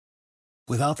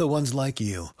Without the ones like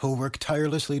you, who work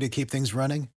tirelessly to keep things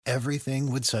running,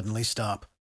 everything would suddenly stop.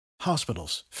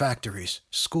 Hospitals, factories,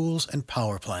 schools, and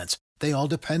power plants, they all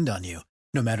depend on you.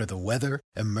 No matter the weather,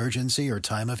 emergency, or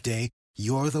time of day,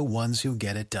 you're the ones who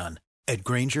get it done. At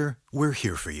Grainger, we're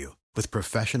here for you with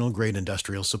professional-grade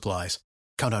industrial supplies.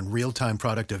 Count on real-time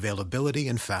product availability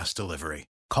and fast delivery.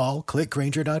 Call, click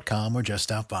Grainger.com, or just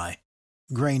stop by.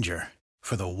 Grainger,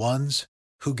 for the ones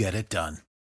who get it done.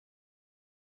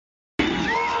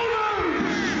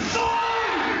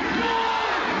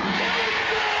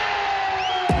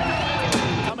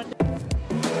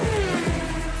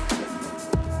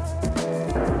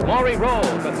 Glory rolls,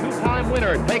 the two-time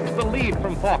winner takes the lead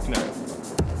from Faulkner.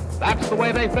 That's the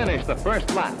way they finish the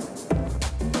first lap.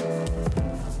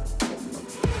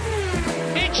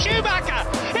 It's Schumacher!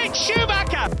 It's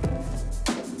Schumacher!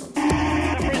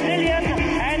 The Brazilian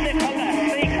and the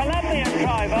Colombian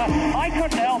driver, I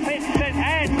couldn't help it, said,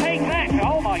 and take that.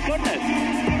 Oh my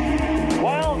goodness.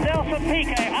 Well, Nelson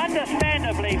Piquet,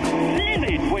 understandably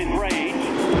livid with rage.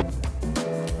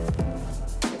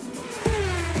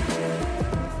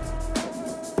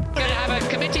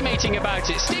 Committee meeting about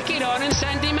it. Stick it on and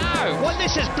send him out. Well,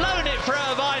 this has blown it for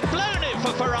Irvine, blown it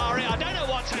for Ferrari. I don't know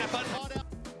what's happened.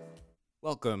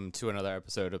 Welcome to another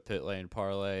episode of Pit Lane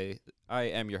Parlay. I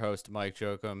am your host, Mike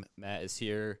Jokum. Matt is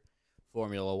here.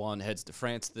 Formula One heads to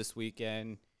France this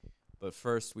weekend. But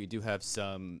first, we do have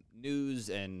some news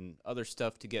and other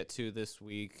stuff to get to this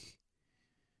week.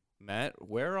 Matt,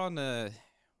 where on the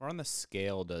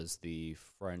scale does the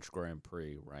French Grand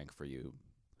Prix rank for you?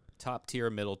 Top tier,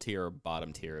 middle tier,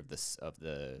 bottom tier of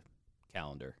the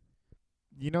calendar?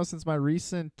 You know, since my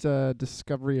recent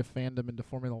discovery of fandom into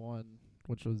Formula One,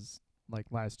 which was like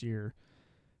last year,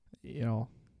 you know,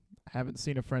 I haven't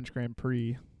seen a French Grand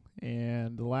Prix,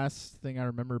 and the last thing I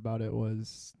remember about it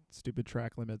was stupid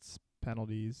track limits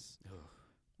penalties,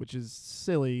 which is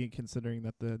silly considering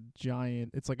that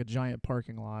it's like a giant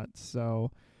parking lot. So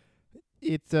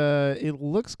it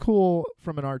looks cool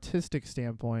from an artistic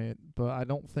standpoint, but I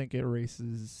don't think it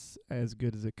races as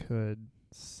good as it could.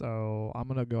 So I'm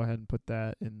going to go ahead and put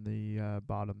that in the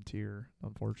bottom tier,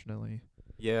 unfortunately.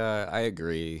 Yeah, I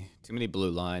agree. Too many blue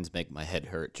lines make my head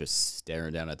hurt just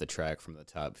staring down at the track from the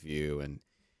top view, and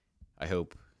I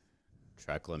hope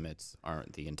track limits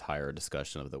aren't the entire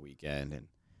discussion of the weekend. And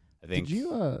I think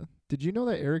did you know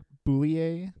that Eric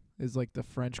Boulier is like the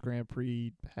French Grand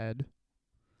Prix head?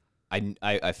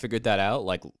 I figured that out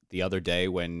like the other day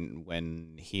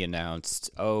when he announced,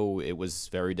 it was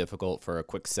very difficult for a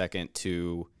quick second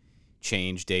to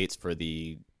change dates for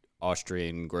the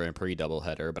Austrian Grand Prix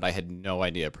doubleheader, but I had no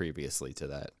idea previously to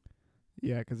that.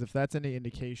 Yeah, because if that's any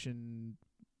indication,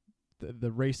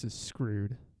 the race is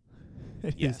screwed.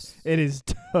 It is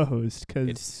toast,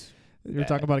 because you're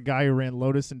talking about a guy who ran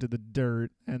Lotus into the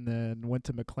dirt and then went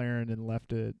to McLaren and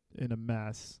left it in a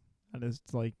mess. And it's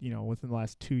like, you know, within the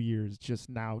last 2 years, just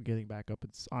now getting back up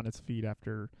on its feet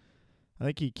after, I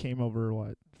think he came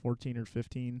over, 14 or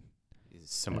 15?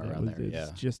 Somewhere around there, yeah.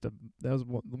 That was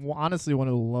honestly one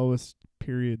of the lowest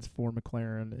periods for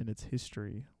McLaren in its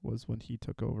history was when he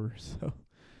took over. So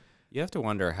you have to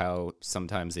wonder how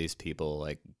sometimes these people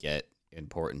get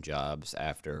important jobs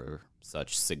after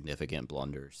such significant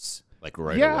blunders,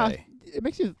 away. Yeah, it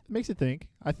makes you think.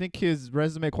 I think his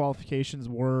resume qualifications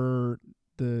were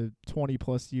the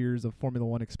 20-plus years of Formula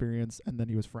One experience, and then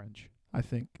he was French. I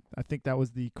think that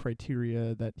was the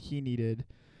criteria that he needed.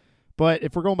 But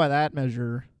if we're going by that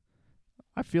measure,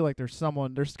 I feel like there's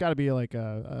got to be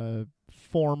a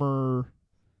former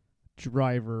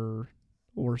driver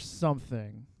or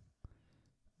something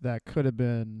that could have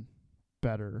been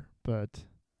better. But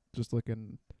just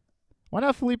looking, why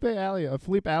not Felipe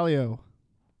Alio?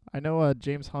 I know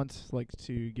James Hunt likes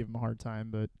to give him a hard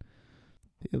time, but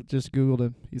just Googled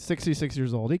him. He's 66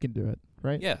 years old. He can do it,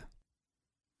 right? Yeah.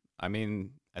 I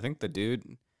mean, I think the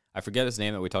dude, I forget his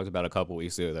name that we talked about a couple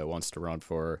weeks ago that wants to run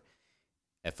for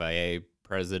FIA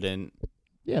president.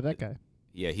 Yeah, that guy.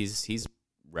 Yeah, he's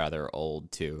rather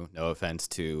old too. No offense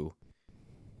to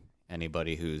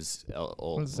anybody who's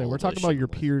old. We're talking about your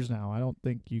peers now. I don't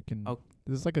think you can. Oh.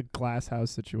 This is like a glass house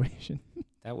situation.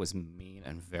 That was mean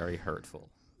and very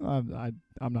hurtful. I'm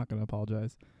not going to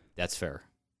apologize. That's fair.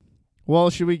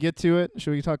 Well, should we get to it? Should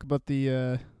we talk about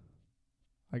the,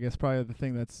 I guess probably the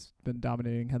thing that's been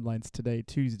dominating headlines today,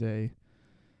 Tuesday,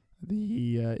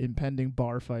 the impending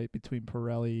bar fight between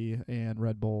Pirelli and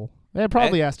Red Bull, and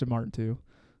probably Aston Martin too.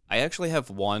 I actually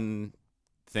have one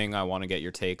thing I want to get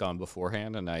your take on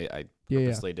beforehand, and I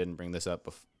purposely didn't bring this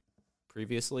up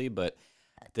previously, but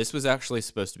this was actually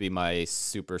supposed to be my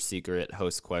super secret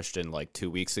host question 2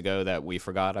 weeks ago that we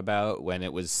forgot about when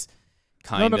it was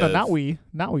kind of. No,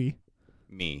 not we.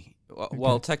 Me. Okay.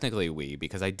 Well, technically we,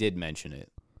 because I did mention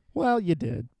it. Well, you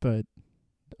did, but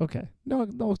okay. No,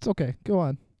 it's okay. Go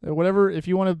on. Whatever. If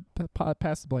you want to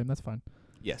pass the blame, that's fine.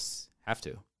 Yes, have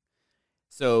to.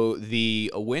 So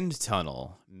the wind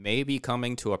tunnel may be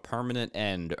coming to a permanent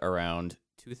end around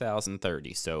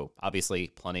 2030. So obviously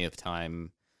plenty of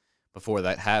time before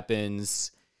that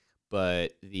happens.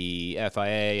 But the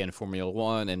FIA and Formula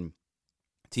One and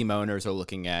team owners are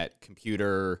looking at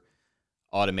computer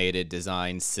automated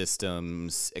design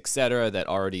systems, etc., that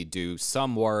already do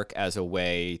some work as a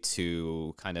way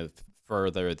to kind of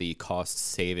further the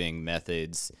cost-saving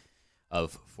methods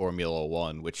of Formula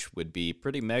One, which would be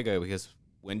pretty mega because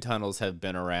wind tunnels have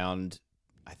been around.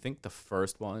 I think the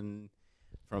first one,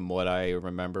 from what I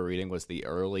remember reading, was the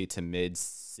early to mid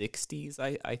 60s,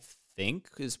 I think,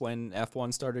 is when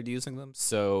F1 started using them.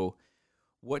 So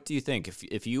what do you think?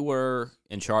 If you were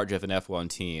in charge of an F1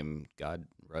 team, God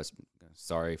rest,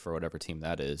 sorry for whatever team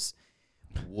that is,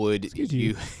 would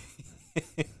you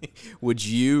would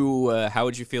you how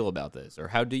would you feel about this, or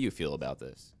how do you feel about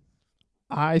this?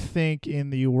 I think in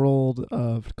the world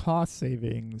of cost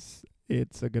savings,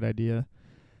 it's a good idea.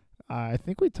 I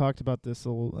think we talked about this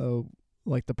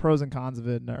like the pros and cons of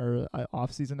it in our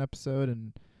off-season episode,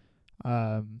 and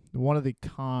one of the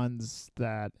cons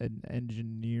that an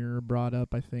engineer brought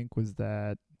up, I think, was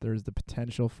that there's the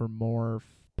potential for more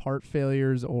part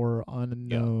failures or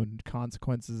unknown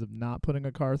consequences of not putting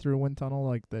a car through a wind tunnel.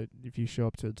 Like that, if you show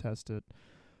up to a test at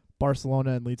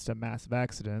Barcelona and leads to a massive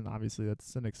accident, obviously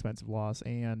that's an expensive loss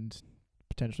and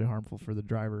potentially harmful for the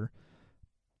driver.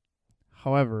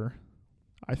 However,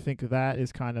 I think that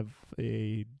is kind of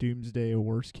a doomsday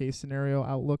worst case scenario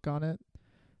outlook on it.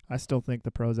 I still think the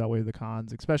pros outweigh the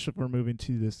cons, especially if we're moving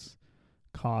to this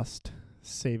cost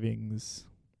savings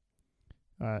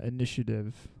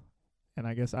initiative. And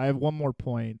I guess I have one more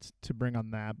point to bring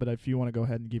on that, but if you want to go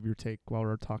ahead and give your take while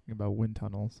we're talking about wind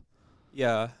tunnels.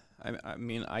 Yeah, I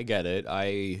mean, I get it.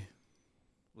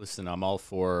 Listen, I'm all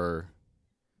for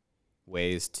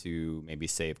ways to maybe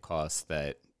save costs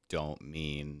that don't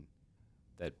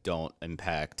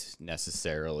impact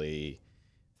necessarily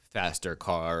faster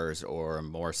cars or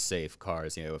more safe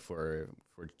cars. You know, if we're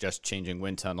just changing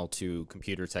wind tunnel to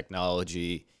computer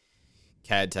technology,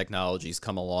 CAD technology's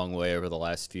come a long way over the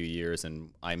last few years,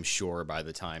 and I'm sure by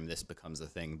the time this becomes a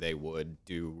thing, they would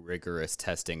do rigorous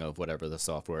testing of whatever the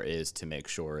software is to make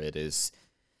sure it is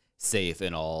safe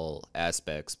in all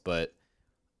aspects. But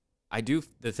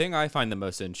the thing I find the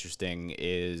most interesting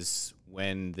is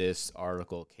when this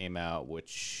article came out,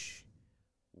 which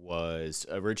was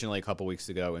originally a couple weeks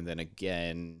ago, and then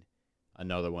again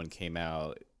another one came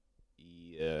out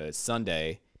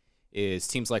Sunday, is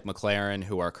teams like McLaren,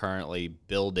 who are currently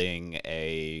building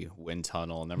a wind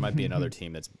tunnel, and there might be another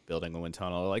team that's building a wind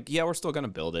tunnel, like, yeah, we're still going to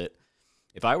build it.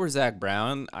 If I were Zach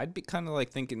Brown, I'd be kind of like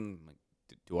thinking, like,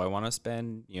 do I want to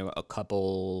spend, a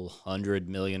couple $100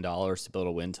 million to build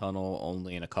a wind tunnel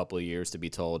only in a couple of years to be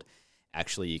told,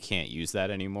 actually, you can't use that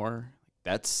anymore?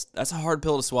 That's a hard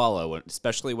pill to swallow,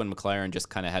 especially when McLaren just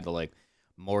kind of had to, like,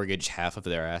 mortgage half of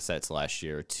their assets last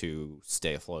year to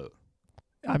stay afloat.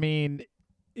 I mean,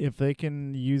 if they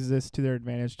can use this to their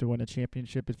advantage to win a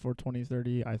championship before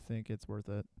 2030, I think it's worth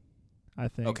it. I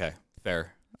think. Okay,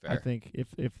 fair. I think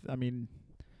if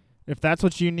that's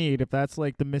what you need, if that's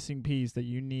like the missing piece that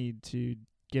you need to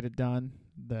get it done,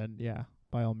 then yeah,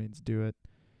 by all means do it.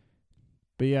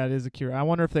 But yeah, it is a cure. I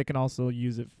wonder if they can also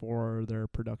use it for their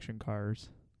production cars,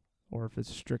 or if it's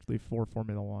strictly for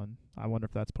Formula One. I wonder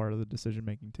if that's part of the decision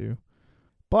making too.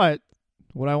 But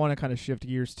what I want to kind of shift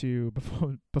gears to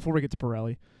before we get to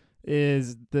Pirelli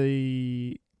is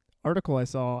the article I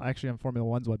saw actually on Formula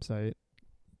One's website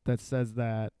that says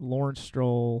that Lawrence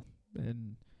Stroll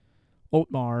and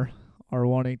Otmar are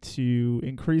wanting to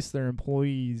increase their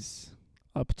employees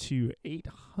up to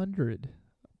 800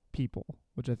 people,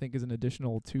 which I think is an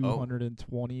additional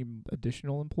 220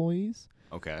 additional employees.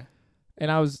 Okay.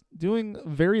 And I was doing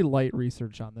very light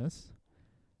research on this,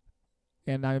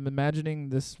 and I'm imagining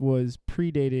this was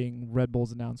predating Red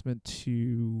Bull's announcement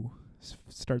to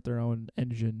start their own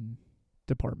engine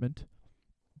department.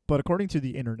 But according to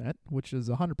the internet, which is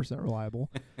 100% reliable,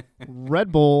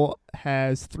 Red Bull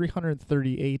has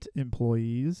 338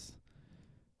 employees.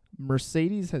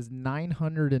 Mercedes has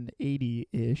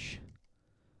 980-ish.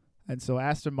 And so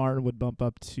Aston Martin would bump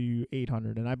up to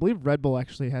 800. And I believe Red Bull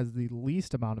actually has the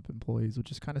least amount of employees,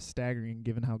 which is kind of staggering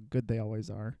given how good they always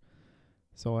are.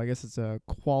 So I guess it's a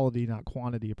quality, not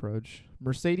quantity approach.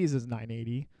 Mercedes is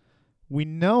 980. We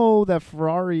know that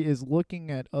Ferrari is looking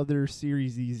at other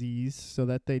Series EZs so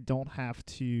that they don't have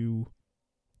to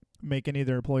make any of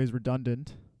their employees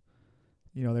redundant.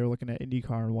 They were looking at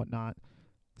IndyCar and whatnot.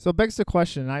 So it begs the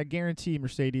question, I guarantee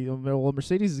Mercedes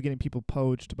is getting people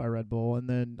poached by Red Bull, and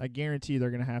then I guarantee they're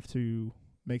going to have to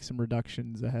make some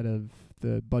reductions ahead of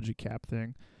the budget cap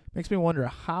thing. Makes me wonder,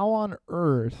 how on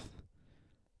earth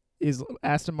is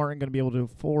Aston Martin going to be able to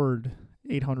afford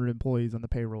 800 employees on the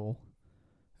payroll?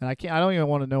 And I don't even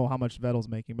want to know how much Vettel's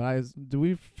making, but do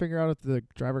we figure out if the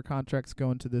driver contracts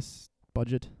go into this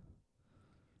budget?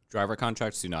 Driver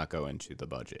contracts do not go into the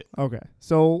budget. Okay.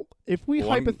 So if we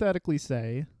hypothetically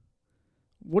say,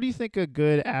 what do you think a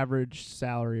good average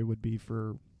salary would be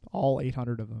for all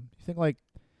 800 of them? You think like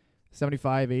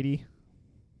 75, 80?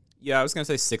 Yeah, I was going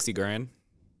to say 60 grand.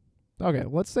 Okay,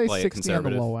 let's say 60 on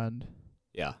the low end.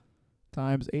 Yeah.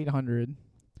 Times 800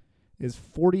 is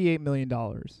 $48 million.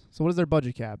 So what is their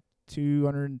budget cap?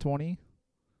 220?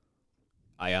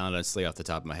 I honestly, off the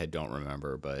top of my head, don't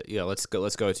remember, but yeah, let's go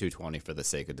 220 for the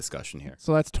sake of discussion here.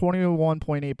 So that's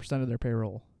 21.8% of their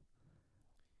payroll.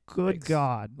 Good Thanks.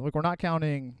 God! Look, we're not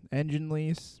counting engine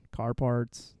lease, car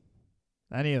parts,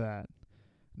 any of that.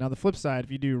 Now the flip side,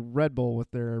 if you do Red Bull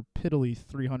with their piddly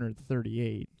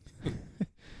 338, well,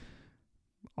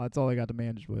 that's all they got to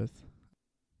manage with.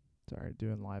 Sorry,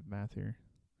 doing live math here.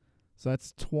 So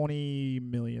that's $20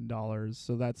 million.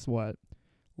 So that's what,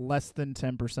 less than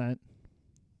 10%.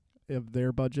 Of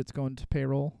their budget's going to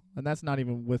payroll, and that's not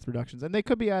even with reductions. And they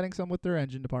could be adding some with their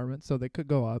engine department, so they could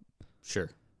go up. Sure.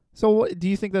 So do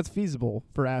you think that's feasible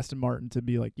for Aston Martin to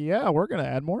be like, yeah, we're going to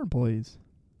add more employees?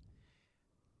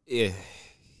 In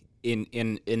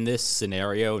this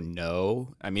scenario,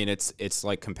 no. I mean, it's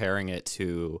like comparing it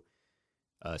to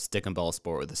a stick and ball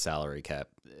sport with a salary cap.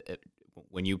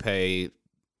 When you pay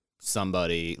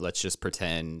somebody, let's just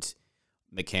pretend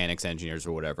mechanics, engineers,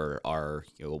 or whatever are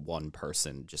one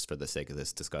person, just for the sake of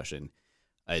this discussion,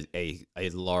 a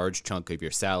large chunk of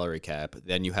your salary cap,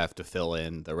 then you have to fill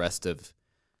in the rest of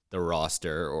the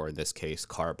roster, or in this case,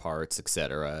 car parts,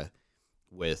 etc.,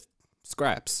 with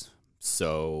scraps.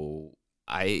 So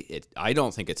I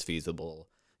don't think it's feasible.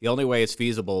 The only way it's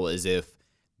feasible is if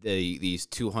these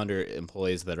 200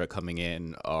 employees that are coming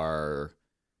in are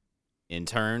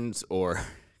interns or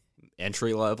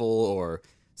entry level or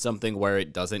something where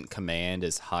it doesn't command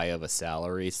as high of a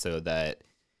salary, so that,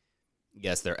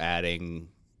 yes, they're adding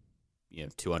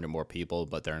 200 more people,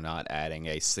 but they're not adding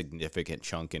a significant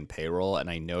chunk in payroll.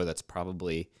 And I know that's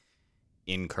probably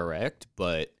incorrect,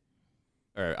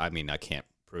 I can't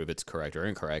prove it's correct or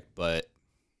incorrect, but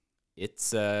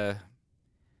it's I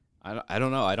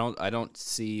don't know. I don't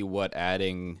see what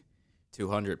adding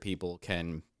 200 people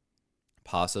can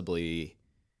possibly,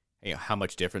 how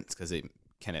much difference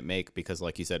can it make? Because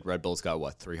like you said, Red Bull's got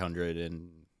what,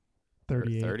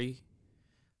 330?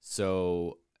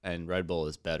 So, and Red Bull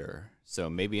is better. So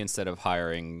maybe instead of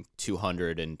hiring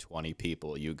 220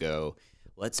 people, you go,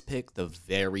 let's pick the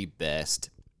very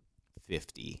best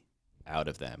 50 out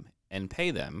of them and pay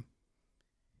them.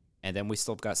 And then we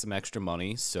still got some extra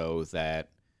money so that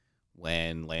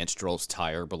when Lance Stroll's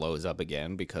tire blows up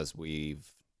again because we've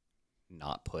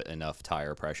not put enough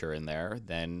tire pressure in there,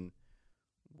 then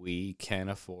we can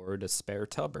afford a spare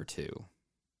tub or two,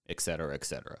 et cetera, et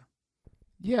cetera.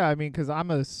 Yeah, I mean, because I'm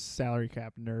a salary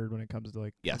cap nerd when it comes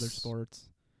to other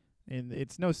sports. And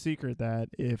it's no secret that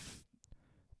if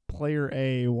player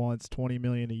A wants $20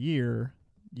 million a year,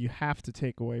 you have to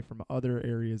take away from other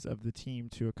areas of the team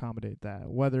to accommodate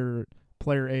that. Whether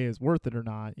player A is worth it or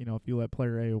not, if you let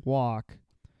player A walk,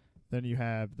 then you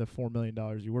have the $4 million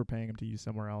you were paying him to use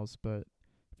somewhere else. But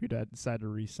if you decide to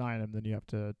re-sign him, then you have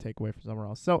to take away from somewhere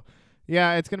else. So,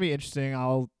 yeah, it's going to be interesting.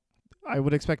 I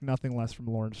would expect nothing less from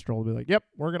Lawrence Stroll to be like, yep,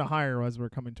 we're going to hire as we're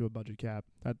coming to a budget cap.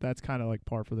 That's kind of like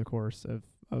par for the course of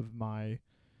my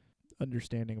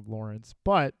understanding of Lawrence.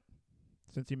 But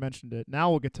since you mentioned it, now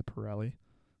we'll get to Pirelli.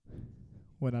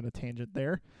 Went on a tangent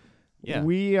there. Yeah.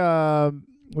 We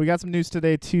got some news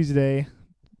today, Tuesday.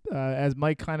 As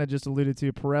Mike kind of just alluded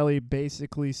to, Pirelli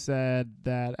basically said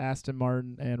that Aston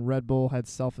Martin and Red Bull had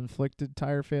self-inflicted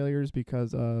tire failures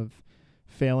because of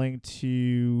failing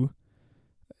to,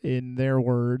 in their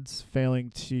words,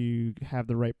 failing to have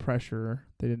the right pressure.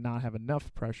 They did not have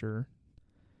enough pressure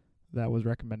that was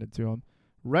recommended to them.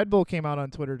 Red Bull came out on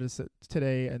Twitter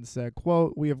today and said,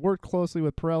 quote, "We have worked closely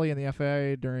with Pirelli and the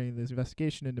FIA during this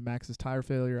investigation into Max's tire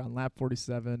failure on lap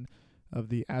 47 of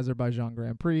the Azerbaijan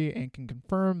Grand Prix and can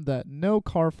confirm that no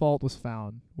car fault was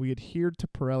found. We adhered to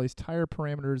Pirelli's tire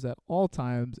parameters at all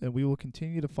times, and we will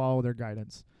continue to follow their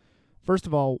guidance." First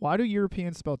of all, why do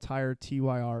Europeans spell tire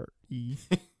Tyre?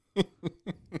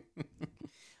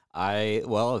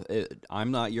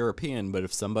 I'm not European, but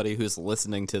if somebody who's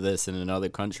listening to this in another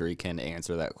country can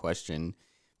answer that question,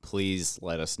 please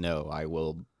let us know. I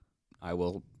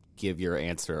will give your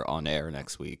answer on air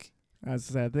next week. As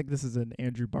I said, I think this is an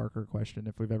Andrew Barker question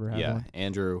if we've ever had one. Yeah,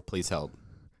 Andrew, please help.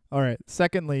 All right.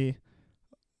 Secondly,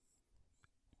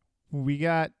 we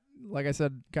got, like I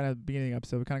said, kind of beginning of the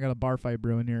episode, we kind of got a bar fight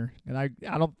brewing here. And I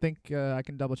don't think I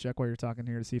can double check while you're talking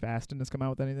here to see if Aston has come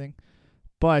out with anything.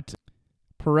 But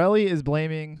Pirelli is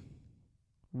blaming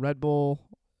Red Bull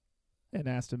and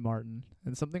Aston Martin.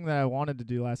 And something that I wanted to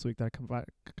do last week that I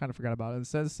kind of forgot about.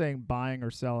 Instead of saying buying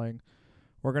or selling,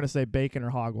 we're going to say bacon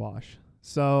or hogwash.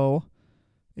 So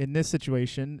in this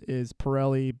situation, is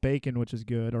Pirelli bacon, which is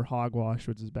good, or hogwash,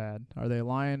 which is bad? Are they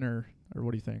lying, or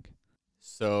what do you think?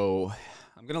 So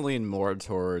I'm going to lean more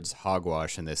towards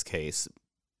hogwash in this case,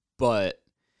 but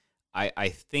I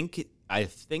think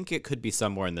it could be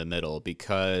somewhere in the middle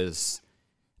because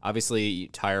obviously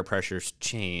tire pressures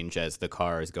change as the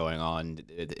car is going on.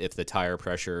 If the tire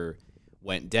pressure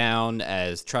went down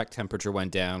as track temperature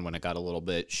went down when it got a little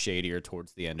bit shadier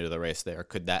towards the end of the race there,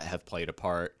 could that have played a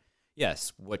part?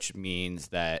 Yes, which means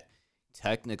that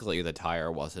technically the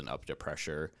tire wasn't up to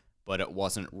pressure, but it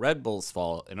wasn't Red Bull's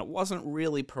fault, and it wasn't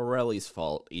really Pirelli's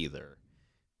fault either.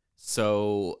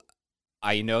 So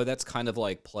I know that's kind of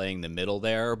like playing the middle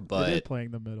there, but it is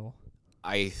playing the middle.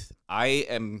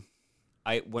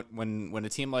 when a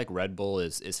team like Red Bull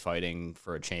is fighting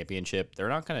for a championship, they're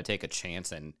not going to take a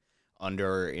chance and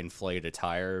underinflate a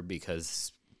tire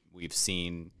because we've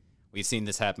seen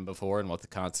this happen before and what the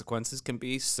consequences can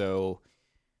be. So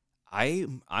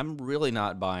I'm really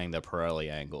not buying the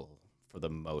Pirelli angle for the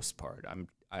most part.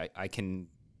 I can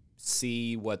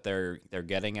see what they're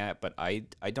getting at, but I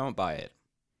don't buy it.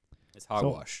 It's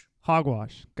hogwash. So,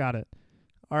 hogwash. Got it.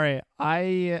 All right. I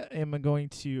am going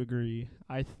to agree.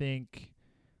 I think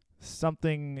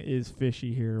something is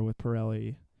fishy here with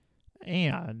Pirelli.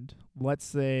 And let's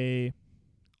say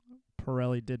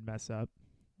Pirelli did mess up.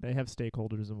 They have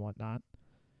stakeholders and whatnot.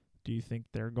 Do you think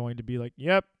they're going to be like,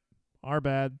 yep, our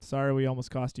bad. Sorry we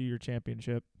almost cost you your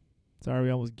championship. Sorry we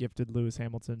almost gifted Lewis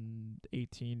Hamilton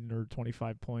 18 or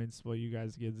 25 points while you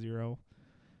guys get 0.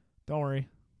 Don't worry.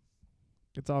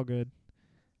 It's all good.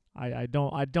 I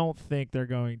don't think they're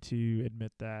going to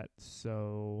admit that.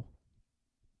 So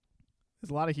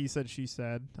there's a lot of he said, she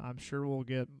said. I'm sure we'll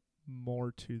get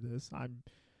more to this.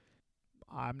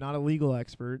 I'm not a legal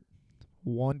expert.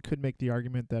 One could make the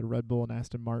argument that Red Bull and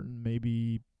Aston Martin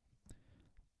maybe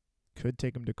could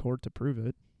take them to court to prove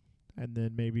it and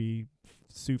then maybe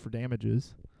sue for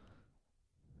damages.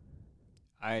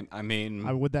 I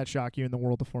mean, would that shock you in the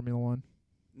world of Formula One?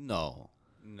 No,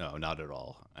 not at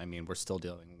all. I mean, we're still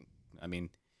dealing. I mean,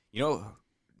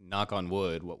 knock on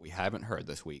wood, what we haven't heard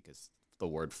this week is the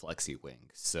word flexi wing.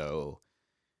 So,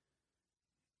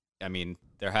 I mean,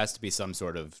 there has to be some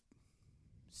sort of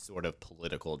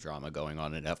political drama going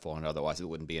on in F1. Otherwise, it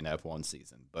wouldn't be an F1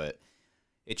 season. But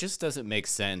it just doesn't make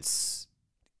sense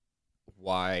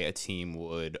why a team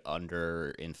would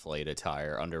underinflate a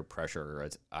tire,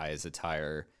 underpressurize a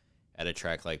tire at a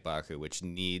track like Baku, which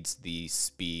needs the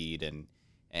speed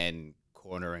and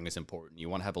cornering is important. You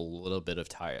want to have a little bit of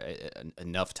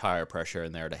enough tire pressure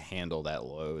in there to handle that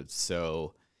load.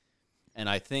 So, and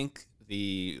I think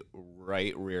the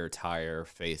right rear tire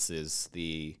faces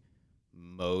the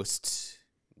most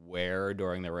wear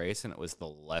during the race, and it was the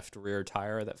left rear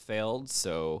tire that failed.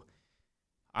 So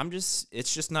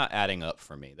it's just not adding up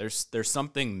for me. There's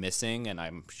something missing, and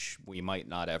we might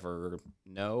not ever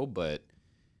know, but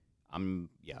I'm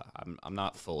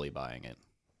not fully buying it.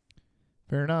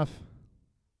 Fair enough.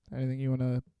 Anything you want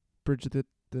to bridge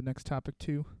the next topic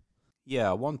to?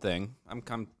 Yeah, one thing.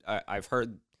 I've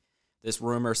heard this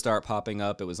rumor start popping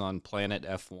up. It was on Planet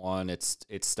F1.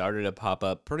 It started to pop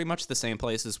up pretty much the same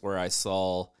places where I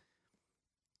saw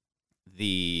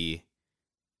the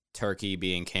Turkey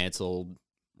being canceled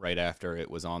right after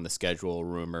it was on the schedule.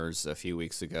 Rumors a few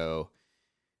weeks ago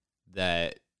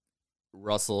that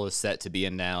Russell is set to be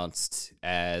announced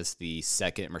as the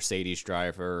second Mercedes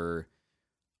driver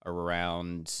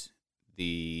around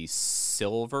the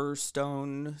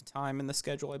Silverstone time in the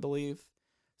schedule, I believe.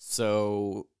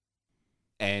 So,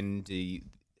 and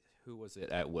who was it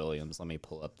at Williams? Let me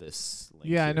pull up this link.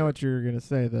 Yeah, here. I know what you're going to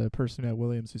say. The person at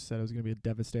Williams who said it was going to be a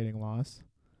devastating loss.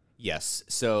 Yes.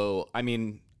 So, I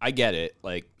mean, I get it.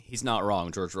 Like, he's not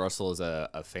wrong. George Russell is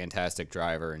a fantastic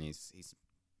driver, and he's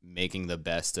making the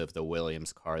best of the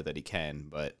Williams car that he can.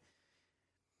 But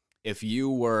if you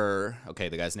were, okay,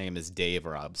 the guy's name is Dave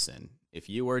Robson. If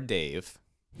you were Dave,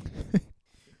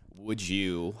 would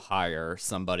you hire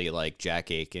somebody like Jack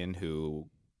Aiken, who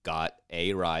got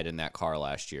a ride in that car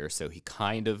last year, so he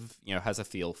kind of, has a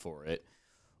feel for it?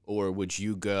 Or would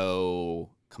you go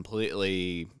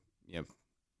completely,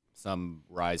 some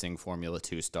rising Formula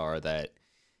 2 star that,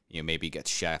 maybe gets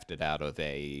shafted out of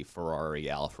a Ferrari,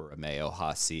 Alfa Romeo,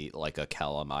 Haas seat, like a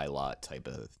Callum Ilott type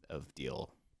of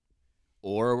deal?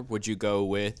 Or would you go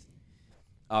with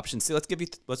option C? Let's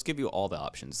give you all the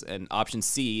options. And option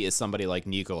C is somebody like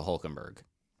Nico Hülkenberg.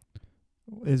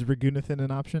 Is Raghunathan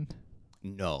an option?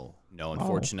 No.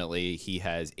 Unfortunately, he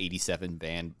has 87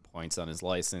 banned points on his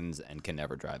license and can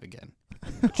never drive again.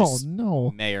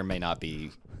 No. May or may not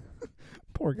be.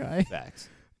 Poor guy. Facts.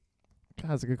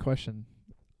 That's a good question.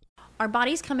 Our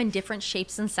bodies come in different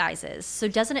shapes and sizes, so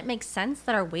doesn't it make sense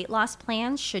that our weight loss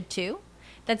plans should too?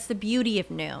 That's the beauty of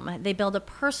Noom. They build a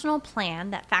personal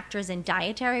plan that factors in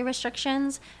dietary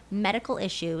restrictions, medical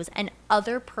issues, and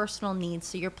other personal needs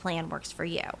so your plan works for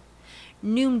you.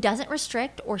 Noom doesn't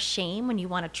restrict or shame when you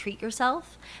want to treat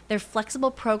yourself. Their flexible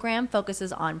program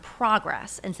focuses on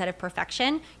progress instead of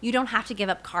perfection. You don't have to give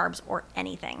up carbs or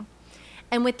anything.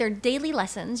 And with their daily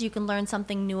lessons, you can learn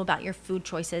something new about your food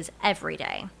choices every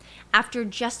day. After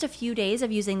just a few days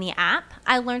of using the app,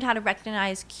 I learned how to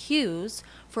recognize cues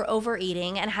for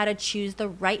overeating and how to choose the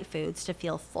right foods to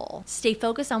feel full. Stay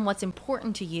focused on what's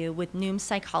important to you with Noom's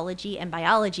psychology and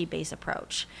biology-based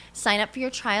approach. Sign up for your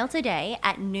trial today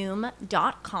at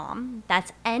Noom.com.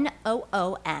 That's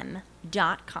Noom.com.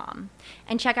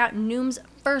 And check out Noom's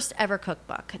first ever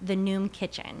cookbook, The Noom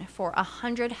Kitchen, for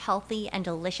 100 healthy and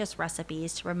delicious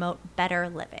recipes to promote better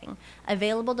living.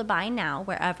 Available to buy now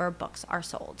wherever books are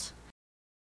sold.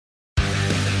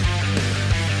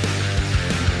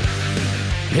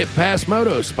 Pit Pass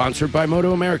Moto, sponsored by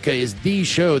Moto America, is the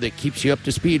show that keeps you up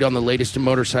to speed on the latest in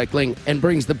motorcycling and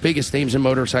brings the biggest names in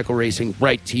motorcycle racing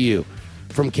right to you.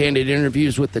 From candid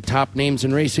interviews with the top names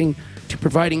in racing to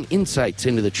providing insights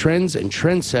into the trends and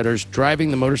trendsetters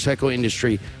driving the motorcycle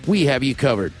industry, we have you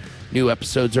covered. New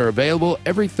episodes are available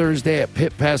every Thursday at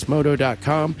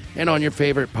pitpassmoto.com and on your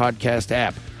favorite podcast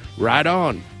app. Ride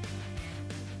on!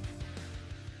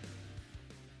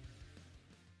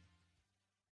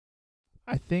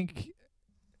 I think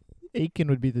Aiken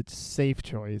would be the safe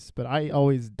choice, but I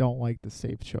always don't like the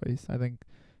safe choice. I think,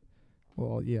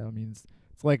 it's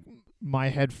like my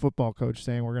head football coach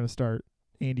saying we're going to start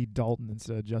Andy Dalton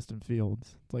instead of Justin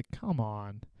Fields. It's like, come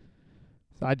on.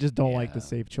 So I just don't like the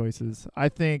safe choices. I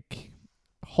think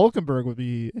Hülkenberg would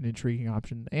be an intriguing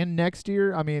option. And next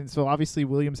year, so obviously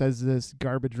Williams has this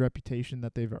garbage reputation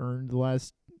that they've earned the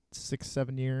last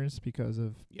 6-7 years because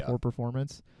of poor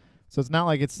performance. So it's not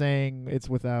like it's saying it's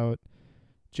without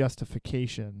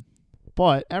justification.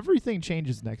 But everything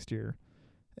changes next year.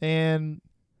 And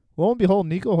lo and behold,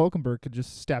 Nico Hülkenberg could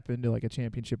just step into like a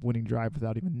championship winning drive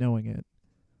without even knowing it.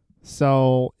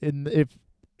 So in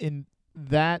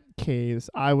that case,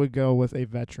 I would go with a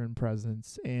veteran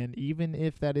presence. And even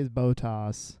if that is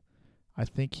Bottas, I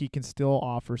think he can still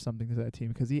offer something to that team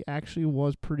because he actually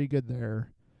was pretty good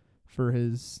there for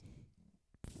his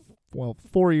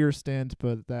 4-year stint,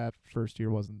 but that first year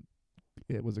wasn't.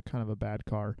 It was a kind of a bad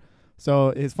car.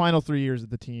 So his final 3 years at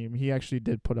the team, he actually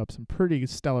did put up some pretty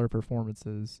stellar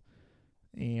performances,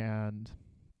 and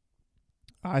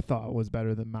I thought it was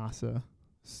better than Massa.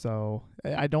 So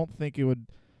I don't think it would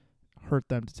hurt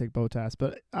them to take Bottas,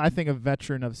 but I think a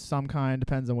veteran of some kind,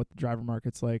 depends on what the driver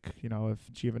market's like.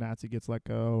 If Giovinazzi gets let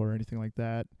go or anything like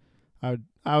that,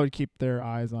 I would keep their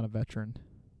eyes on a veteran.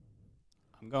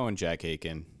 I'm going Jack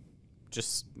Aiken.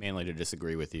 Just mainly to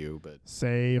disagree with you, but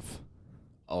safe.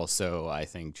 Also, I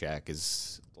think Jack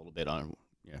is a little bit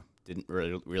didn't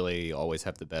really always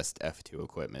have the best F2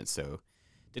 equipment, so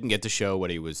didn't get to show what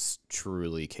he was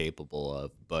truly capable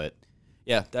of. But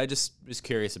yeah, I just was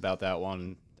curious about that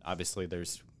one. Obviously,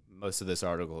 there's most of this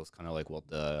article is kind of like, well,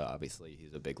 obviously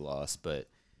he's a big loss, but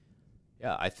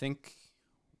yeah, I think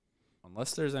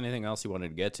unless there's anything else you wanted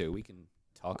to get to, we can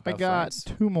talk about. I got France.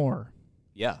 2 more.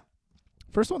 Yeah.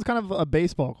 First one's kind of a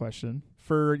baseball question.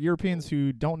 For Europeans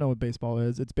who don't know what baseball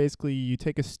is, it's basically you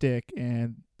take a stick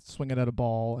and swing it at a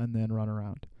ball and then run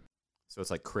around. So it's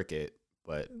like cricket,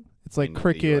 but it's like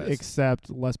cricket except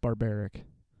less barbaric.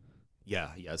 Yeah,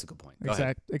 that's a good point. Go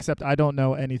ahead. Except I don't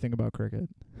know anything about cricket.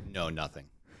 No, nothing.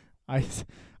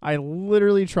 I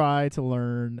literally try to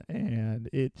learn, and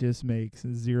it just makes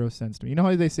 0 sense to me. You know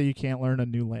how they say you can't learn a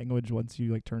new language once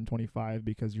you turn 25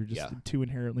 because you're just too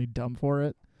inherently dumb for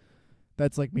it?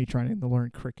 That's like me trying to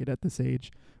learn cricket at this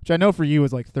age, which I know for you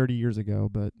was like 30 years ago,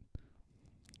 but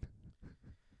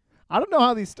I don't know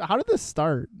how did this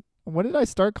start? When did I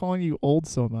start calling you old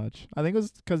so much? I think it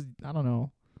was because, I don't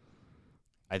know.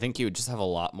 I think you would just have a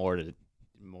lot more to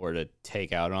more to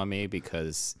take out on me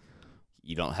because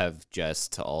you don't have Jess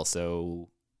to also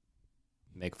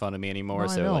make fun of me anymore.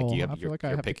 No, I so know. like I you're feel like I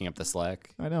have picking up the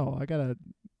slack. I know. I gotta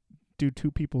do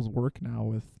two people's work now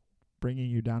with bringing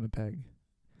you down a peg.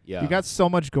 Yeah, You got so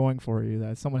much going for you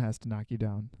that someone has to knock you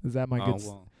down. Is that my good?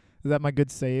 Is that my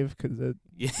good save? Because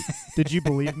did you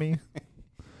believe me?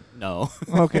 No.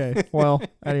 Okay. Well,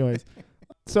 anyways.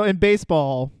 So in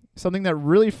baseball, something that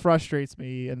really frustrates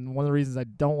me, and one of the reasons I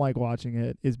don't like watching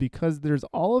it, is because there's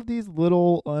all of these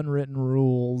little unwritten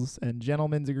rules and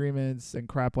gentlemen's agreements and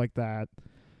crap like that.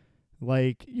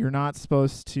 Like, you're not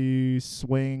supposed to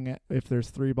swing if there's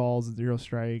 3 balls and 0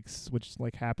 strikes, which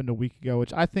like happened a week ago,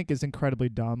 which I think is incredibly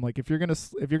dumb. Like, if you're gonna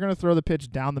throw the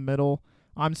pitch down the middle,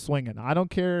 I'm swinging. I don't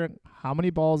care how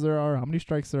many balls there are, how many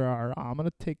strikes there are. I'm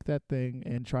gonna take that thing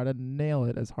and try to nail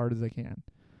it as hard as I can.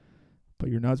 But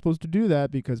you're not supposed to do that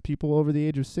because people over the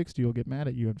age of 60 will get mad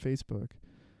at you on Facebook.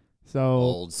 So,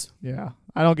 Olds. yeah,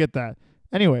 I don't get that.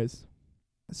 Anyways,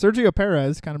 Sergio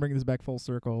Perez, kind of bringing this back full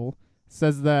circle,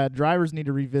 says that drivers need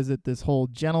to revisit this whole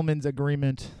gentleman's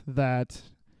agreement that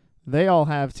they all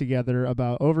have together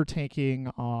about overtaking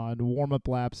on warm-up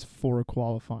laps for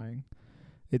qualifying.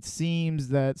 It seems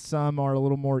that some are a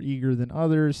little more eager than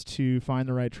others to find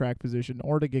the right track position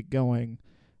or to get going.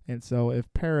 And so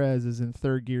if Perez is in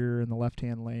 3rd gear in the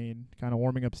left-hand lane, kind of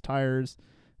warming up his tires,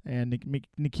 and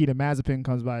Nikita Mazepin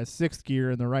comes by 6th gear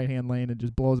in the right-hand lane and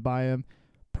just blows by him,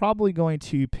 probably going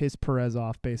to piss Perez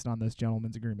off based on this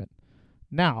gentleman's agreement.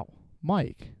 Now,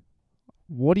 Mike,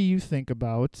 what do you think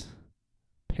about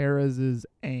Perez's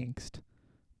angst?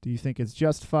 Do you think it's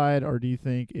justified, or do you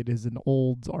think it is an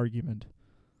Olds argument?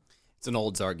 It's an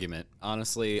Olds argument.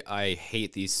 Honestly, I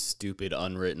hate these stupid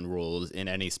unwritten rules in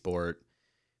any sport,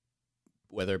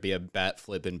 whether it be a bat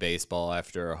flip in baseball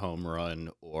after a home run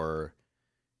or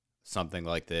something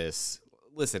like this.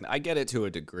 Listen, I get it to a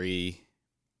degree.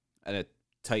 At a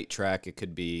tight track, it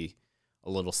could be a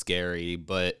little scary,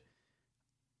 but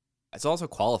it's also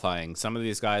qualifying. Some of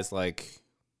these guys like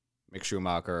Mick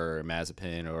Schumacher or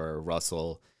Mazepin or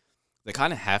Russell, they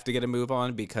kind of have to get a move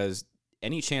on because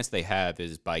any chance they have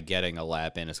is by getting a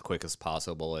lap in as quick as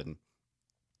possible. And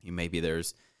maybe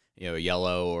there's,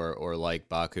 yellow or like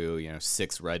Baku,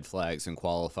 6 red flags in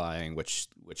qualifying, which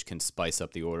can spice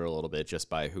up the order a little bit just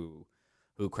by who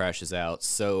crashes out.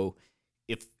 So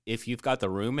if you've got the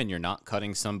room and you're not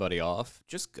cutting somebody off,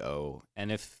 just go.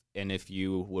 And if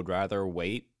you would rather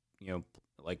wait,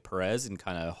 like Perez, and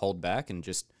kind of hold back and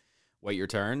just wait your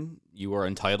turn, you are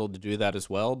entitled to do that as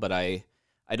well. But I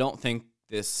don't think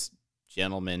this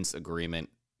gentleman's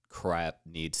agreement crap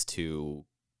needs to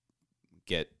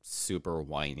get super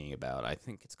whiny about. I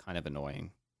think it's kind of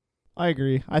annoying. I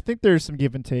agree. I think there's some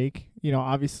give and take.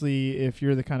 Obviously, if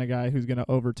you're the kind of guy who's going to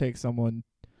overtake someone,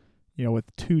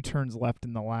 with 2 turns left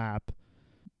in the lap,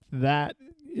 that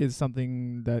is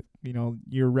something that,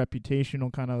 your reputation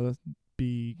will kind of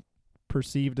be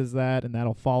perceived as that, and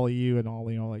that'll follow you, and all,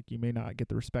 like, you may not get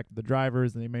the respect of the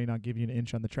drivers, and they may not give you an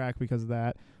inch on the track because of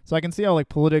that. So I can see how, like,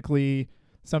 politically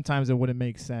sometimes it wouldn't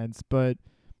make sense, but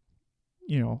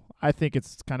I think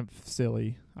it's kind of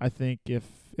silly. I think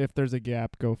if there's a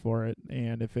gap, go for it.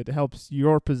 And if it helps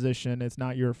your position, it's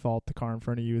not your fault the car in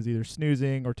front of you is either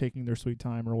snoozing or taking their sweet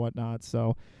time or whatnot.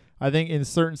 So I think in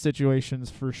certain situations,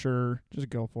 for sure, just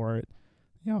go for it.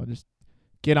 Just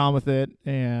get on with it.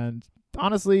 And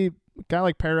honestly, a guy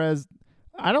like Perez,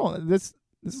 this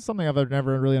is something I've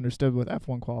never really understood with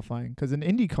F1 qualifying. Because in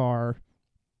IndyCar,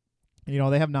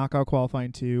 they have knockout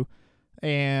qualifying too.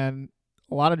 And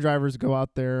a lot of drivers go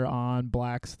out there on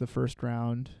blacks the first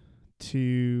round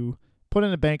to put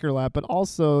in a banker lap, but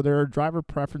also there are driver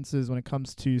preferences when it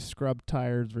comes to scrub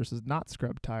tires versus not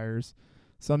scrub tires.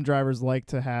 Some drivers like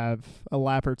to have a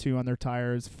lap or 2 on their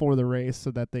tires for the race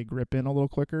so that they grip in a little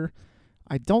quicker.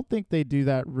 I don't think they do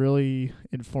that really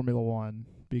in Formula One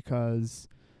because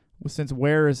since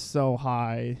wear is so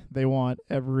high, they want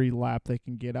every lap they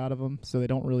can get out of them, so they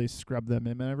don't really scrub them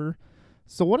in ever.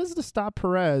 So what is to stop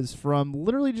Perez from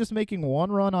literally just making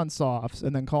 1 run on softs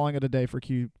and then calling it a day for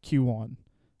Q1?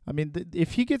 I mean,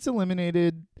 if he gets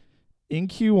eliminated in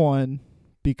Q1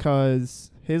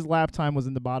 because his lap time was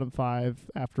in the bottom 5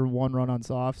 after 1 run on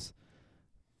softs,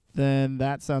 then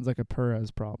that sounds like a Perez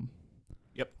problem.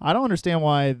 Yep. I don't understand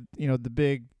why, the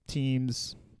big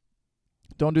teams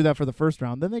don't do that for the first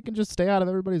round. Then they can just stay out of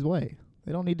everybody's way.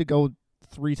 They don't need to go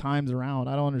 3 times around.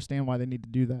 I don't understand why they need to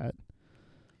do that.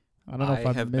 I don't know if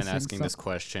I have been asking this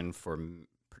question for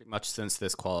pretty much since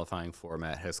this qualifying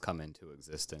format has come into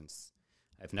existence.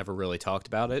 I've never really talked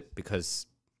about it because,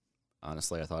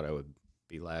 honestly, I thought I would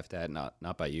be laughed at,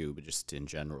 not by you, but just in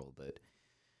general. But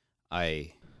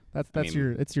I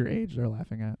It's your age they're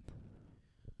laughing at.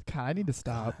 God, I need to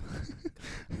stop.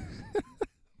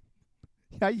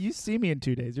 Yeah, you see me in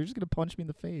 2 days. You're just gonna punch me in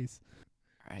the face.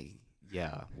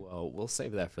 Yeah. Well, we'll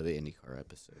save that for the IndyCar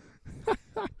episode.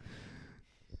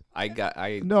 I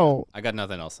got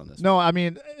nothing else on this. No, I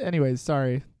mean, anyways,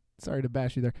 sorry to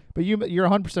bash you there, but you're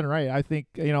 100% right. I think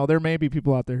there may be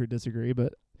people out there who disagree,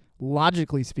 but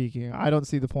logically speaking, I don't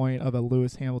see the point of a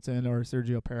Lewis Hamilton or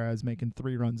Sergio Perez making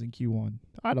 3 runs in Q1.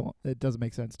 It doesn't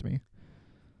make sense to me.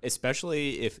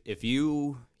 Especially if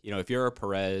you're a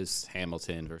Perez,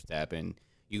 Hamilton, Verstappen,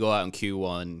 you go out in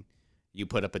Q1, you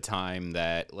put up a time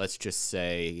that, let's just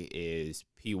say, is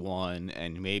P1,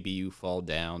 and maybe you fall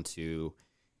down to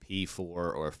P4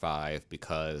 or 5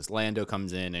 because Lando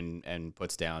comes in and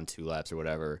puts down 2 laps or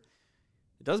whatever.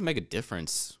 It doesn't make a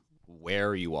difference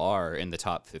where you are in the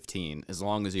top 15 as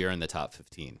long as you're in the top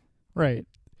 15. Right.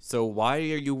 So why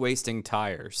are you wasting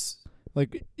tires?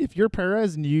 Like, if you're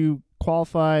Perez and you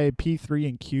qualify P3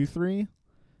 and Q3,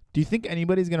 do you think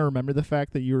anybody's going to remember the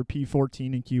fact that you were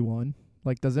P14 in Q1?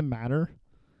 Like, does it matter?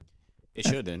 It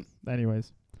shouldn't.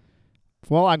 Anyways.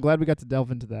 Well, I'm glad we got to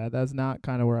delve into that. That's not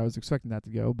kind of where I was expecting that to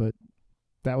go, but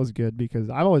that was good because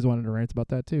I've always wanted to rant about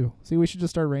that too. See, we should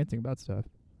just start ranting about stuff.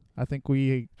 I think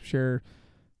we share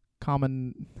not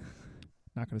going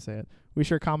to say it. We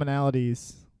share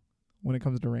commonalities when it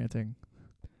comes to ranting.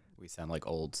 We sound like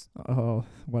olds. Oh,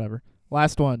 whatever.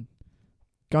 Last one.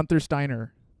 Gunther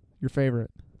Steiner, your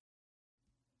favorite.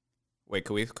 Wait,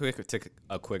 can we take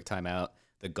a quick time out?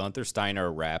 The Gunther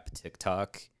Steiner rap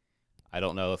TikTok, I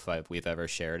don't know if we've ever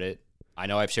shared it. I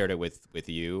know I've shared it with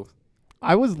you.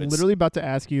 I was literally about to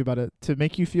ask you about it. To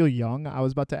make you feel young, I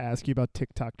was about to ask you about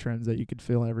TikTok trends that you could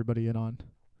fill everybody in on.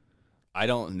 I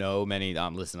don't know many.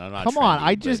 Listen, I'm not Come trendy, on,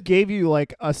 I just gave you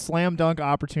like a slam dunk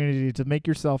opportunity to make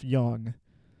yourself young.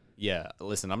 Yeah,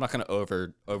 listen, I'm not going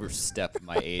to overstep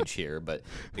my age here, but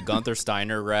the Gunther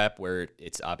Steiner rap, where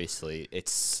it's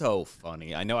so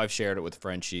funny. I know I've shared it with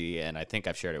Frenchie, and I think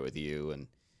I've shared it with you, and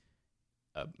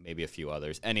maybe a few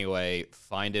others. Anyway,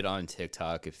 find it on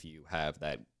TikTok if you have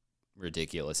that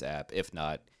ridiculous app. If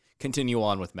not, continue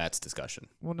on with Matt's discussion.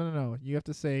 Well, no. You have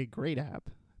to say great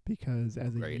app, because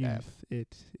as a Great youth, app.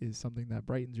 it is something that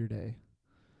brightens your day.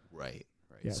 Right.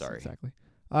 Yes, Sorry. Exactly.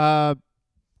 Well,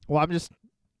 I'm just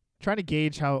trying to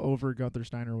gauge how over Gunther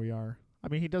Steiner we are. I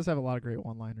mean, he does have a lot of great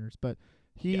one-liners, but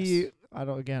it's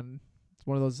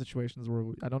one of those situations where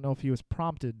I don't know if he was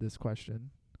prompted this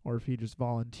question or if he just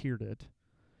volunteered it.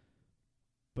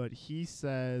 But he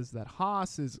says that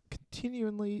Haas is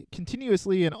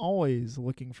continuously and always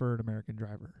looking for an American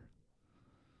driver.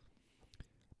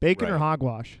 Bacon or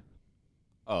hogwash?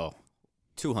 Oh,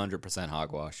 200%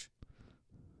 hogwash.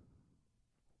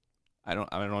 I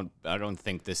don't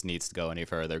think this needs to go any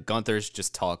further. Gunther's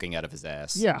just talking out of his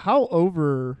ass. Yeah, how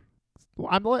over?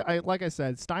 Like I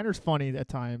said, Steiner's funny at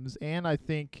times, and I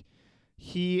think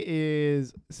he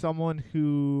is someone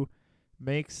who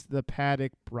makes the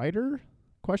paddock brighter?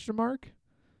 Question mark?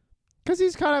 Because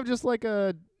he's kind of just like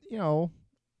he's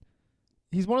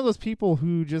one of those people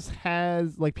who just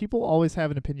has people always have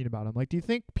an opinion about him. Like, do you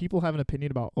think people have an opinion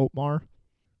about Otmar?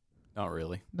 Not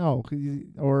really. No,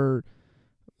 or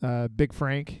Big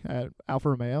Frank at Alfa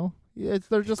Romeo.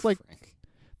 They're just like Frank.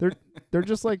 they're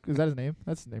just like, is that his name?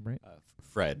 That's his name, right?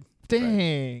 Fred.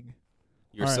 Dang. Fred.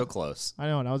 You're so close. I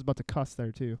know, and I was about to cuss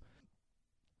there too.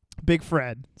 Big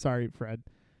Fred. Sorry, Fred.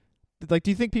 Like,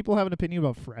 do you think people have an opinion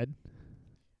about Fred?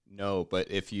 No, but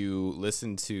if you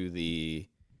listen to he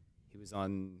was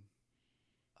on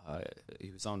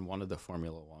one of the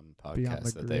Formula One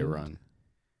podcasts that they run.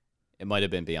 It might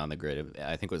have been Beyond the Grid.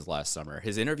 I think it was last summer.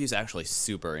 His interview is actually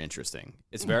super interesting.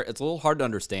 It's a little hard to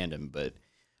understand him, but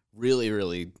really,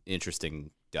 really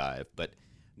interesting dive. But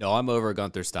no, I'm over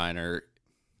Gunther Steiner.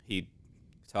 He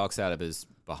talks out of his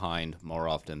behind more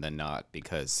often than not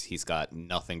because he's got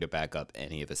nothing to back up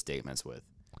any of his statements with.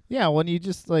 Yeah, when you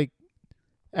just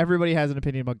everybody has an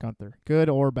opinion about Gunther, good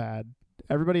or bad.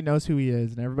 Everybody knows who he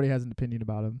is, and everybody has an opinion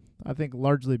about him. I think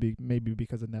largely maybe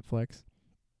because of Netflix.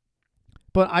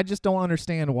 But I just don't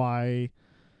understand why,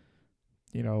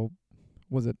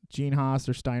 was it Gene Haas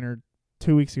or Steiner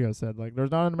 2 weeks ago said,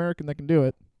 there's not an American that can do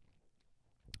it.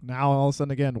 Now, all of a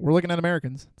sudden, again, we're looking at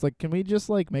Americans. It's like, can we just,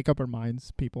 make up our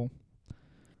minds, people?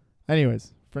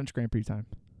 Anyways, French Grand Prix time.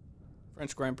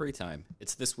 French Grand Prix time.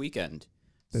 It's this weekend.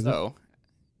 Is so,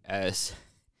 as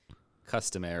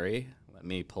customary, let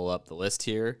me pull up the list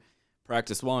here.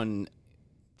 Practice 1,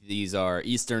 these are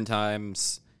Eastern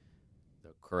times.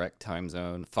 Correct time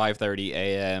zone, 5:30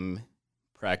 a.m.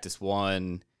 Practice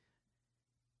 1,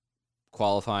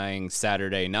 qualifying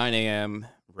Saturday 9 a.m.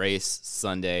 race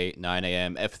Sunday, 9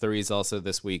 a.m. F3 is also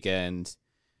this weekend.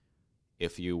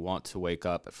 If you want to wake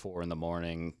up at 4 in the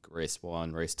morning, race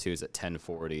 1, race 2 is at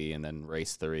 10:40, and then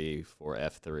race 3 for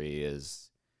F3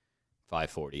 is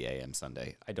 5:40 a.m.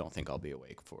 Sunday. I don't think I'll be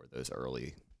awake for those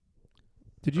early.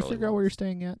 Did you figure out where you're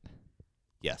staying at?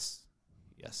 Yes.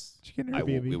 Did you get an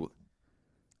Airbnb?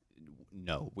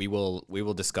 No, we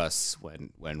will discuss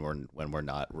when we're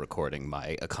not recording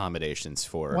my accommodations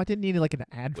for. Why didn't you need like an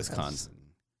address? Wisconsin.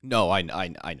 No, I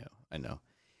know.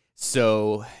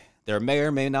 So there may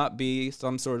or may not be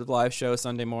some sort of live show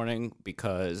Sunday morning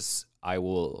because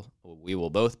we will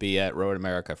both be at Road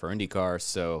America for IndyCar.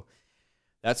 So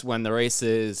that's when the race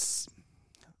is.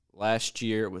 Last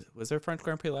year was there a French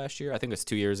Grand Prix last year? I think it was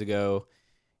 2 years ago.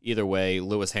 Either way,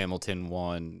 Lewis Hamilton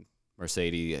won.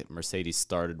 Mercedes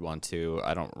started 1-2.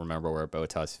 I don't remember where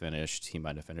Bottas finished. He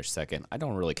might have finished second. I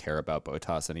don't really care about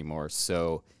Bottas anymore.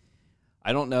 So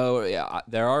I don't know. Yeah,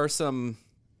 there are some,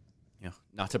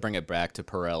 not to bring it back to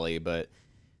Pirelli, but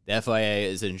the FIA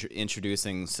is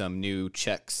introducing some new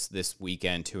checks this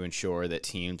weekend to ensure that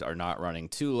teams are not running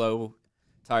too low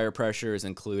tire pressures,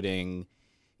 including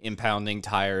impounding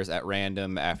tires at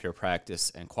random after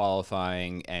practice and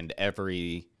qualifying, and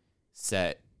every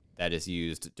set that is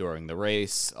used during the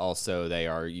race. Also, they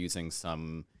are using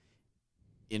some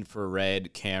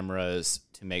infrared cameras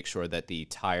to make sure that the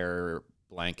tire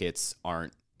blankets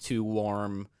aren't too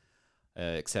warm,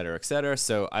 et cetera, et cetera.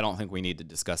 So I don't think we need to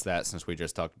discuss that since we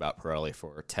just talked about Pirelli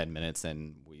for 10 minutes,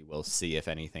 and we will see if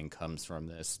anything comes from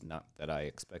this. Not that I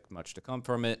expect much to come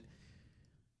from it.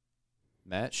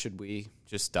 Matt, should we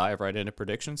just dive right into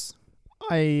predictions?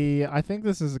 I think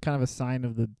this is kind of a sign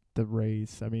of the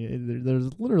race. I mean,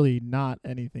 there's literally not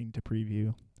anything to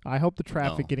preview. I hope the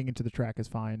traffic getting into the track is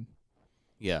fine.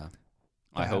 Yeah.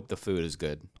 I hope the food is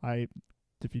good.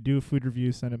 If you do a food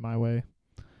review, send it my way.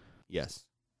 Yes.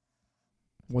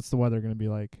 What's the weather going to be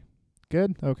like?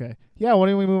 Good? Okay. Yeah, why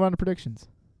don't we move on to predictions?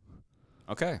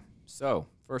 Okay. So,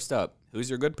 first up, who's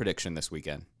your good prediction this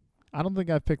weekend? I don't think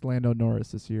I've picked Lando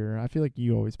Norris this year. I feel like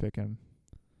you always pick him.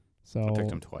 So I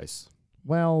picked him twice.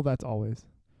 Well, that's always.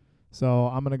 So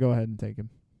I'm going to go ahead and take him.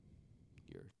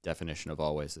 Your definition of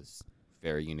always is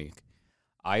very unique.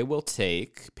 I will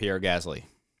take Pierre Gasly.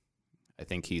 I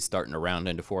think he's starting to round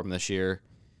into form this year.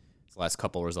 His last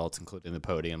couple results, including the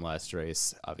podium last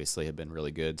race, obviously have been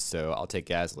really good. So I'll take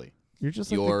Gasly. You're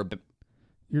just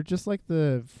like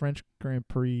the French Grand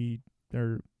Prix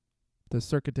or the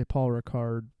Circuit de Paul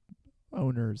Ricard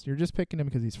owners. You're just picking him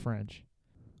because he's French.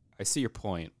 I see your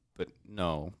point, but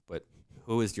no. But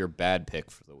who is your bad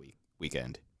pick for the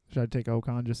weekend? Should I take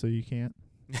Ocon just so you can't?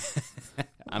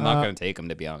 I'm not going to take him,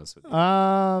 to be honest with you.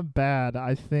 Bad.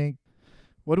 I think.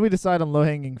 What do we decide on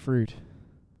low-hanging fruit?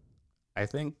 I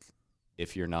think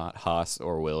if you're not Haas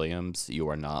or Williams, you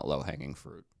are not low-hanging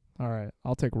fruit. All right.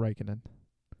 I'll take Raikkonen.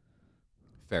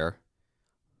 Fair.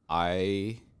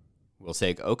 I will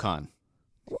take Ocon.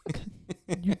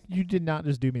 You did not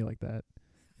just do me like that.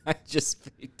 I just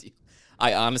picked you.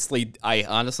 I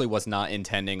honestly was not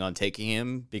intending on taking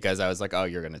him because I was like, oh,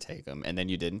 you're going to take him. And then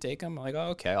you didn't take him. I'm like, oh,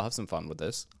 okay, I'll have some fun with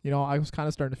this. I was kind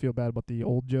of starting to feel bad about the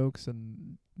old jokes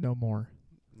and no more.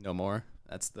 No more?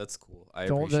 That's cool. I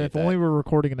appreciate that. If only we're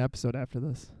recording an episode after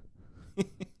this.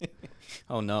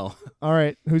 Oh, no. All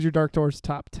right. Who's your Dark Horse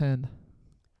top 10?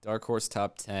 Dark Horse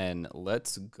top 10.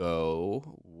 Let's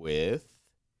go with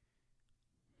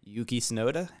Yuki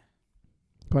Tsunoda.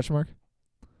 Question mark?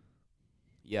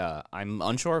 Yeah, I'm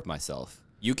unsure of myself.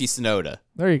 Yuki Tsunoda.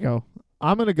 There you go.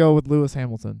 I'm going to go with Lewis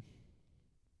Hamilton.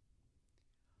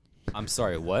 I'm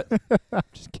sorry, what? I'm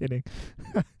just kidding.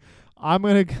 I'm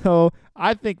going to go.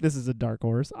 I think this is a dark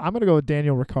horse. I'm going to go with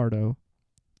Daniel Ricciardo.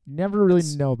 Never really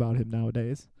know about him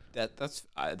nowadays. That's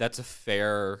a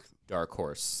fair dark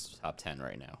horse top 10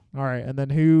 right now. All right, and then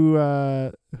who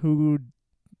I was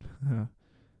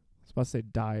about to say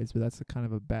dies, but that's kind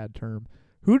of a bad term.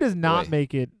 Who does not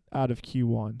make it out of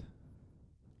Q1?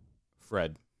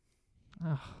 Fred.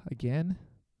 Again?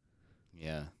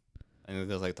 Yeah. I think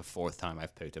that's like the fourth time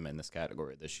I've picked him in this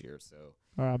category this year. So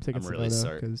all right, I'm taking really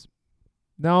sorry.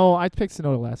 No, I picked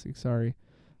Tsunoda last week. Sorry.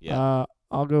 Yeah.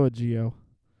 I'll go with Gio.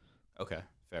 Okay,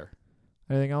 fair.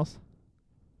 Anything else?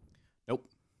 Nope.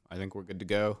 I think we're good to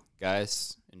go.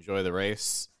 Guys, enjoy the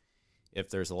race. If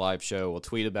there's a live show, we'll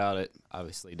tweet about it.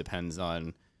 Obviously, depends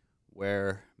on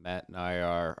where Matt and I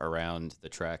are around the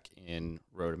track in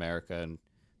Road America and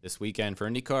this weekend for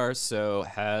IndyCar. So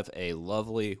have a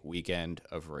lovely weekend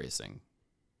of racing.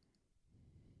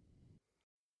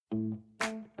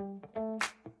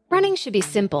 Running should be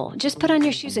simple. Just put on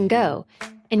your shoes and go.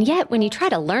 And yet, when you try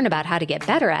to learn about how to get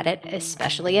better at it,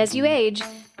 especially as you age,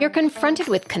 You're confronted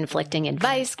with conflicting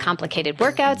advice, complicated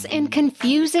workouts, and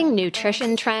confusing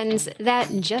nutrition trends that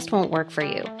just won't work for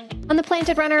you. On The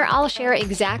Planted Runner, I'll share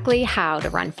exactly how to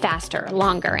run faster,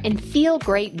 longer, and feel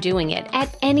great doing it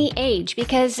at any age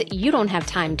because you don't have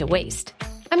time to waste.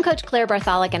 I'm Coach Claire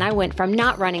Bartholic, and I went from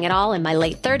not running at all in my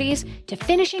late 30s to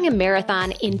finishing a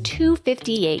marathon in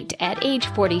 2:58 at age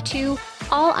 42,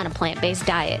 all on a plant-based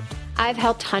diet. I've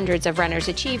helped hundreds of runners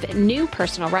achieve new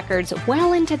personal records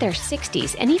well into their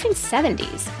 60s and even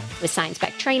 70s with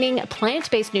science-backed training,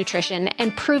 plant-based nutrition,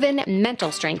 and proven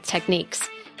mental strength techniques.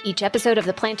 Each episode of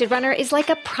The Planted Runner is like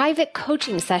a private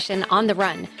coaching session on the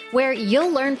run where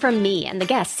you'll learn from me and the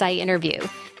guests I interview.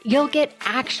 You'll get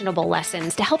actionable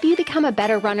lessons to help you become a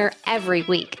better runner every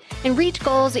week and reach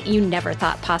goals that you never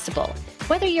thought possible.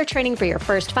 Whether you're training for your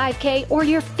first 5K or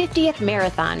your 50th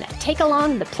marathon, take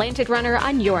along The Planted Runner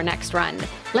on your next run.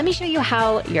 Let me show you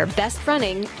how your best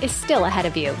running is still ahead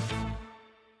of you.